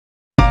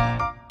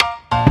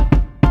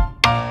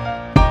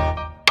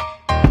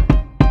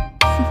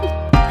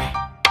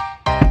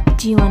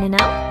Do you want to know?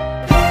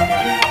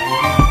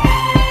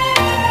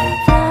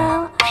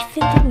 Well, I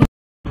think I'm gonna...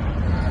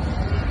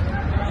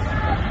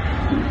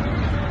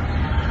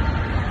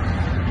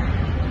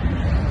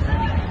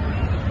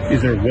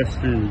 These are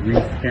Western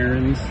Reef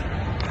herons.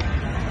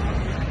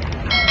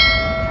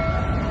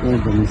 One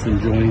of them is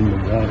enjoying the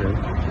water.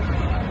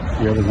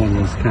 The other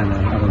one was kind of,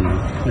 I don't know.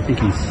 I think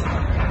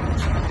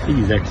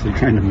he's actually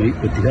trying to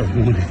mate with the other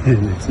one,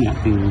 and it's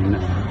not being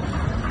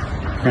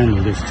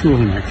friendly. There's two of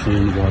them actually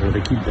in the water.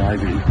 They keep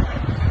diving,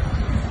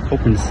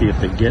 hoping to see if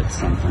they get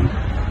something.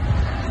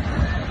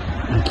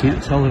 I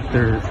can't tell if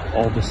they're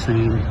all the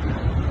same.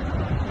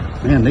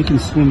 Man, they can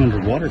swim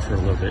underwater for a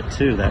little bit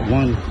too. That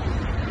one,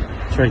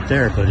 it's right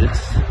there, but it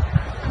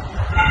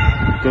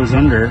goes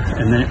under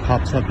and then it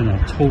pops up in a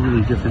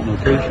totally different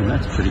location.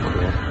 That's pretty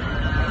cool.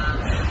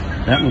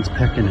 That one's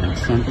pecking at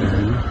something,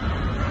 and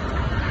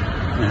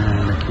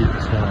I can't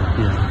tell.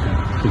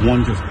 Yeah, the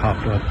one just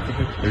popped up.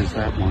 There's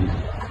that one.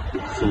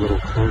 It's a little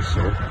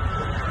closer.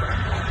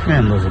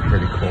 Man, those are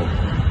pretty cool.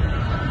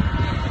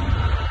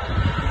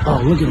 Oh,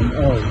 look at him.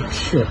 Oh,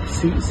 shit.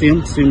 See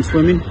him? See him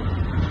swimming?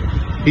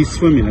 He's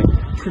swimming a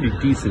pretty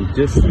decent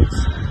distance,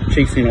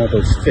 chasing all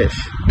those fish.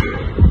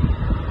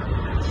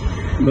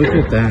 Look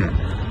at that.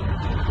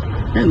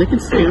 Man, they can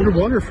stay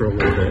underwater for a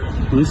little bit.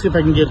 Let me see if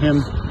I can get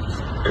him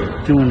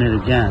doing it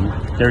again.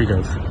 There he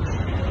goes.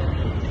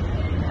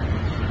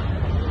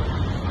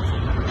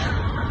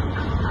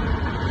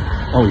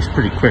 Oh, he's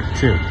pretty quick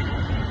too.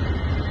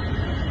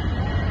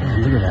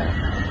 Man, look at that.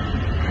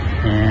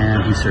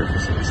 And he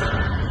surfaces.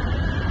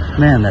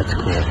 Man, that's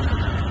cool.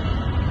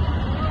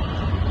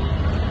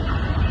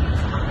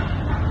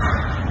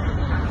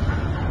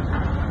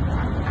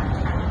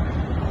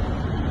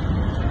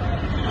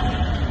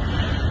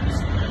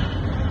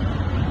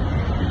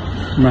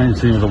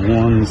 Reminds me of the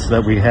ones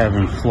that we have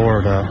in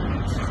Florida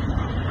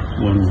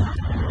when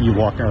you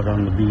walk out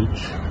on the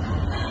beach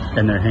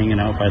and they're hanging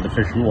out by the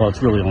fishermen. Well,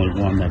 it's really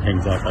only one that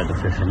hangs out by the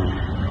fishermen.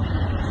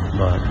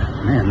 But,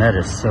 man, that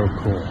is so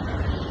cool.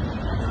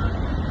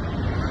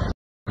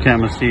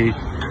 Camera, see,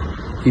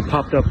 he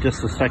popped up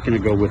just a second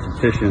ago with a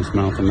fish in his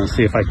mouth. I'm going to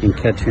see if I can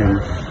catch him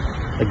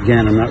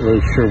again. I'm not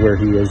really sure where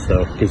he is,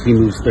 though, because he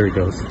moves. There he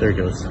goes. There he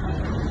goes.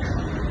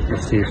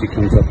 Let's see if he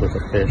comes up with a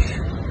fish.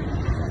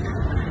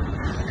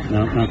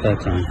 No, not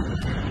that time.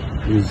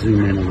 Let me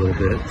zoom in a little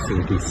bit so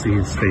we can see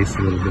his face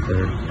a little bit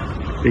better.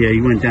 But yeah,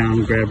 he went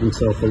down, grabbed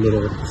himself a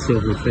little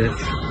silver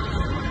fish.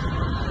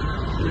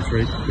 It's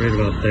right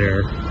about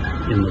there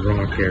in the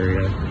rock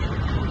area.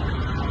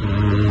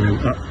 And,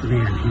 oh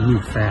man, he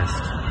moved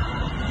fast.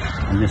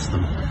 I missed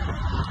him.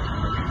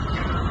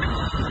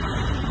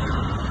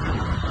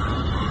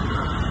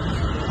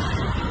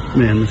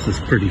 Man, this is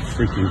pretty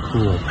freaking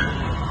cool.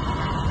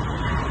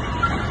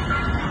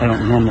 I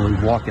don't normally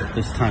walk at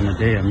this time of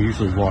day. I'm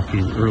usually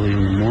walking early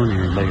in the morning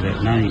or late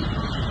at night.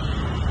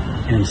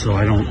 And so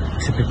I don't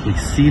typically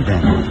see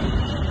them.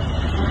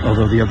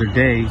 Although the other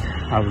day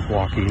I was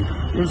walking,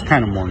 it was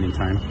kind of morning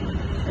time,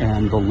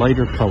 and the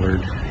lighter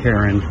colored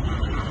heron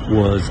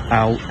was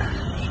out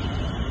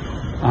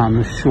on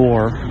the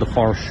shore, the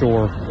far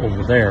shore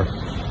over there.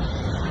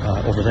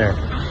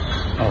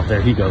 Oh,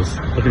 there he goes.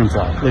 Look at him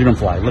fly. Look at him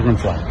fly. Look at him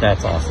fly.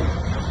 That's awesome.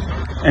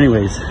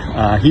 Anyways,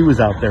 he was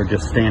out there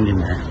just standing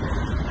there.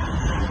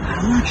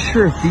 I'm not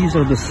sure if these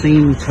are the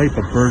same type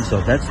of birds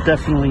though. That's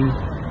definitely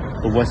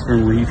the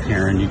Western Reef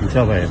heron. You can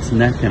tell by its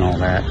neck and all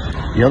that.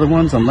 The other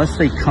ones, unless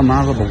they come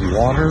out of the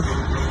water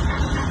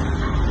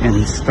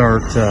and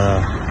start,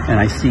 and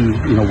I see,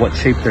 you know, what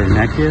shape their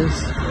neck is,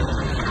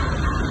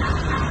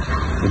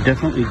 they're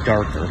definitely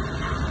darker.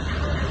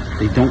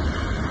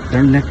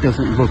 Their neck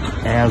doesn't look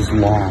as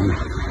long.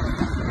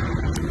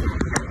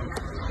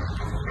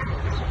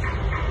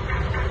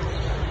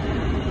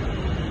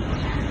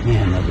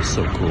 Man, that was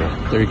so cool.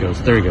 There he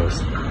goes. There he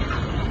goes.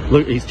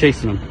 Look, he's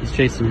chasing him. He's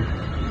chasing him.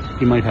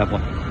 He might have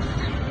one.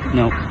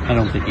 No, I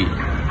don't think he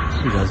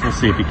does. We'll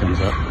see if he comes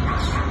up.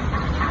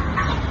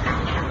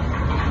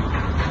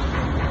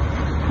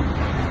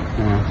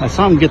 I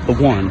saw him get the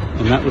one,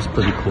 and that was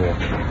pretty cool.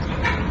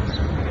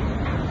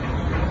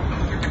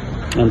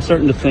 I'm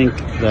starting to think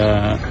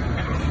that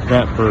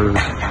that bird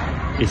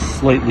is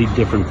slightly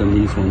different than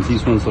these ones.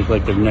 These ones look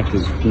like their neck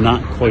is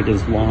not quite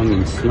as long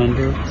and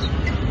slender.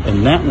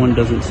 And that one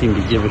doesn't seem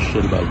to give a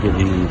shit about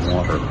getting in the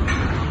water.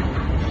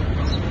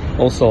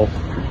 Also,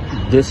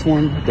 this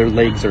one, their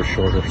legs are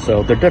shorter,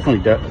 so they're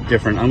definitely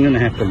different. I'm going to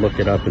have to look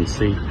it up and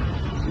see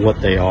what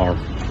they are.